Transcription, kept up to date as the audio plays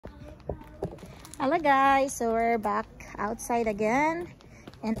Hello guys, so we're back outside again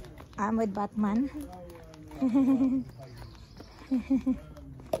and I'm with Batman.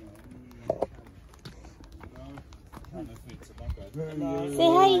 Say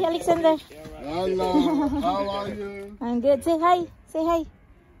hi, Alexander. Hello, how are you? I'm good. Say hi. Say hi.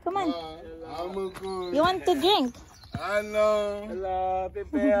 Come on. I'm good. You want to drink? Hello. Hello,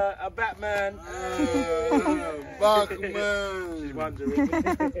 Pepe, a Batman. Batman. She's wondering.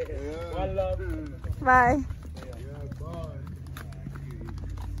 One love. Bye. Yeah, bye.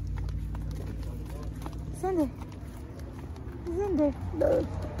 Alexander. Alexander.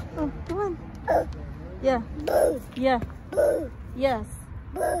 Oh, come on. Yeah. Yeah. Yes.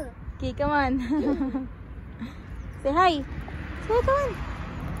 Okay, come on. Say hi. Say hi, come on.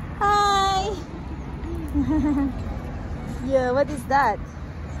 Hi. Yeah, what is that?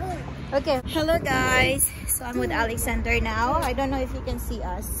 Okay. Hello guys. So I'm with Alexander now. I don't know if you can see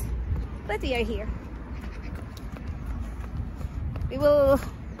us, but we are here. We will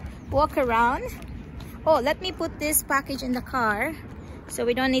walk around. Oh, let me put this package in the car so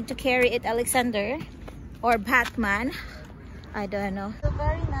we don't need to carry it, Alexander or Batman. I don't know. It's a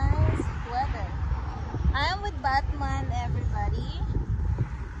very nice weather. I am with Batman, everybody.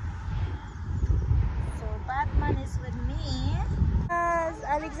 So Batman is with me. Yes,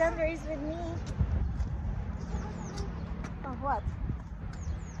 Alexander is with me. Oh, what?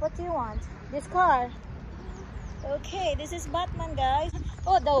 What do you want? This car? Okay, this is Batman, guys.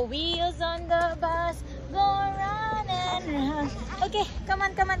 Oh, the wheels on the bus go round and round. Okay, come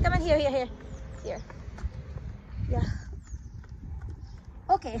on, come on, come on. Here. Here. Yeah.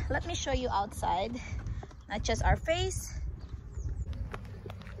 Okay, let me show you outside. Not just our face.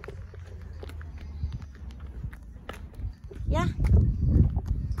 Yeah.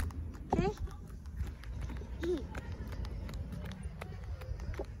 Okay.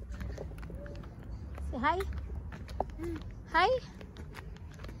 Say hi. Hi.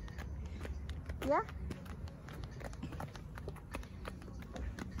 Yeah.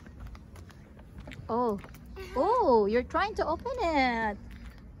 Oh, you're trying to open it.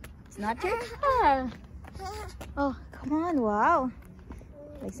 It's not your car. Oh, come on. Wow.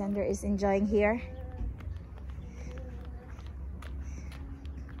 Alexander is enjoying here.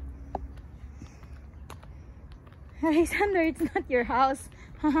 Alexander, it's not your house.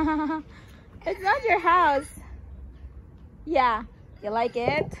 It's not your house. Yeah, you like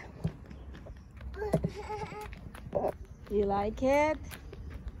it? You like it?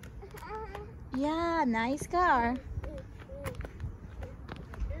 Yeah, nice car.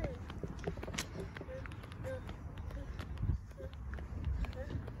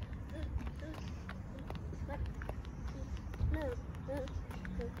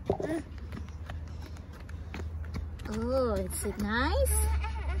 Oh, is it nice?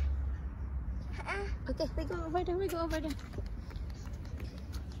 Okay, we go over there,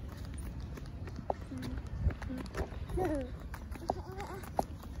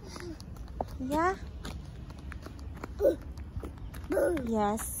 Yeah?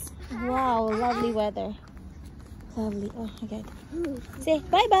 Yes. Wow, lovely weather. Lovely. Oh my god. Say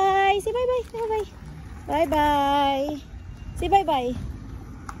bye-bye. Say bye-bye. Bye-bye. Bye-bye. Say bye-bye.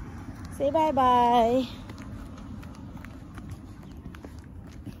 Say bye-bye.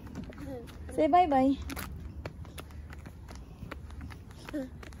 Say bye-bye.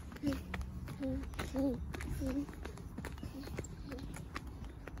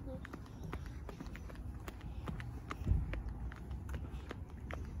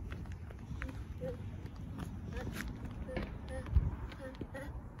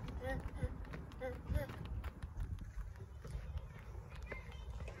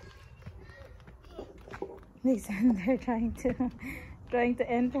 Alexander trying to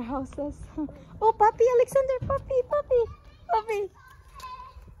enter houses. Oh, puppy, Alexander, puppy. Okay.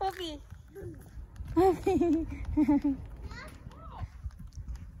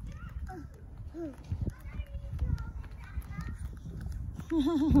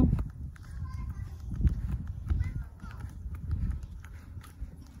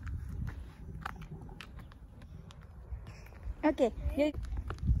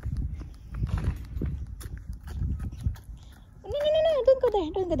 No,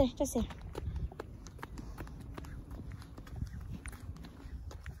 don't go there, just here.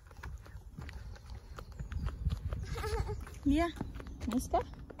 Yeah, nice car.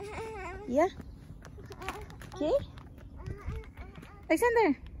 Yeah. Okay.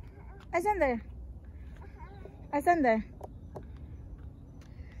 Alexander.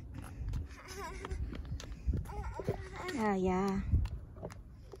 Yeah.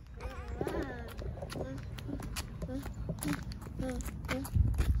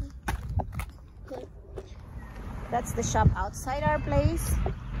 That's the shop outside our place.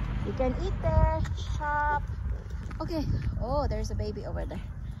 You can eat there, shop. Okay. Oh, there's a baby over there.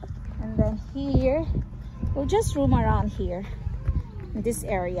 And then here, we'll just roam around here in this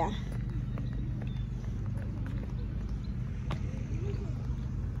area.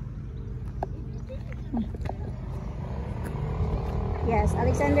 Yes,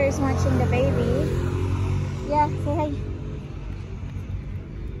 Alexander is watching the baby. Yeah, say hi.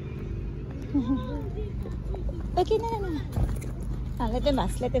 Okay, no. Ah, let them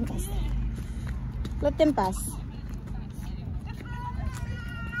pass, let them pass. Let them pass.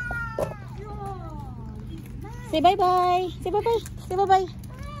 Say bye-bye. Say bye-bye. Say bye-bye.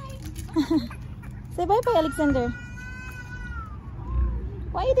 Say bye-bye, Alexander.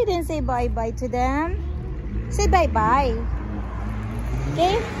 Why you didn't say bye-bye to them? Say bye-bye.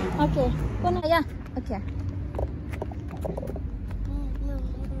 Okay? Okay. Go na. Yeah. Okay.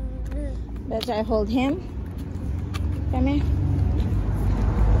 Let's try hold him. Come here.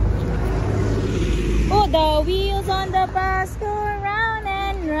 Oh, the wheels on the bus go round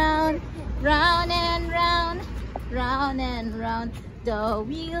and round, round and round, round and round. The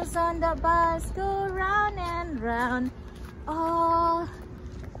wheels on the bus go round and round. Oh.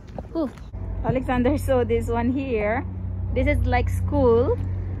 Ooh. Alexander saw this one here. This is like school,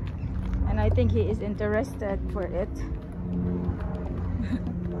 and I think he is interested for it.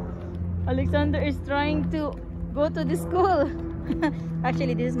 Alexander is trying to go to the school.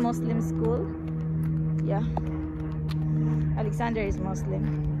 Actually, this is Muslim school. Yeah, Alexander is Muslim.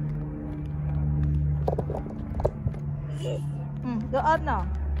 Go out now.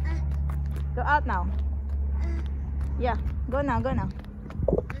 Go out now. Yeah, go now, go now.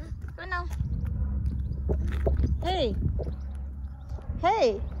 Go now. Hey.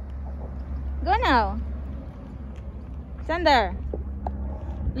 Hey. Go now. Alexander.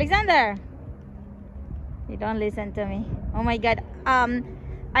 Alexander. You don't listen to me. Oh my god.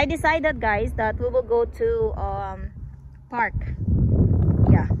 I decided, guys, that we will go to park.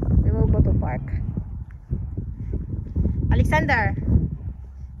 Yeah, we will go to park. Alexander.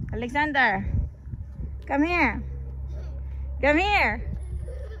 Alexander. Come here. Come here.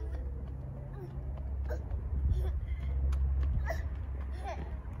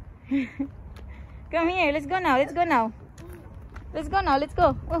 Come here. Let's go now. Let's go now. Let's go now. Let's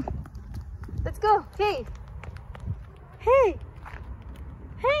go. Oh. Let's go. Hey. Hey.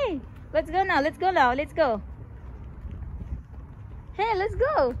 Hey. Let's go now. Let's go now. Let's go. Hey, let's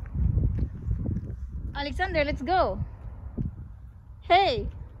go. Alexander, let's go. Hey.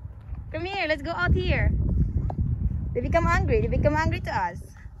 Come here. Let's go out here. They become hungry. They become hungry to us.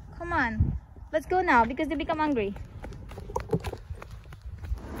 Come on. Let's go now because they become hungry.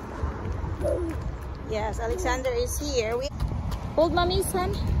 Yes, Alexander is here. Hold mommy's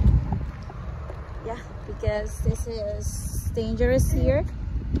hand. Yeah, because this is dangerous here.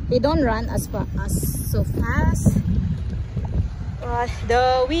 They don't run as so fast. But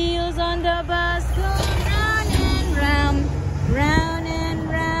the wheels on the bus go round and round, round and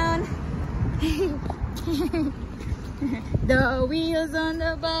round. The wheels on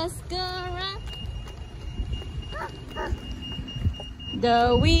the bus go round.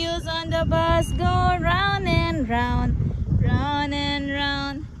 The wheels on the bus go round and round, round and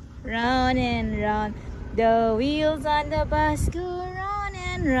round, round and round. The wheels on the bus go round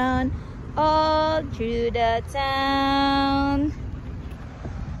and round, all through the town.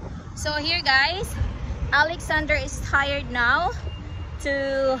 So here, guys, Alexander is tired now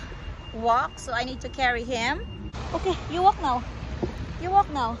to walk, so I need to carry him. Okay, you walk now. You walk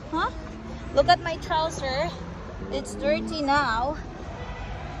now, huh? Look at my trouser. It's dirty now.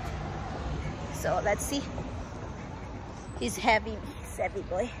 So let's see. He's heavy. He's heavy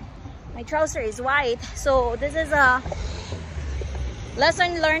boy. My trouser is white, so this is a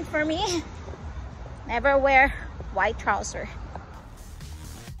lesson learned for me. Never wear white trouser.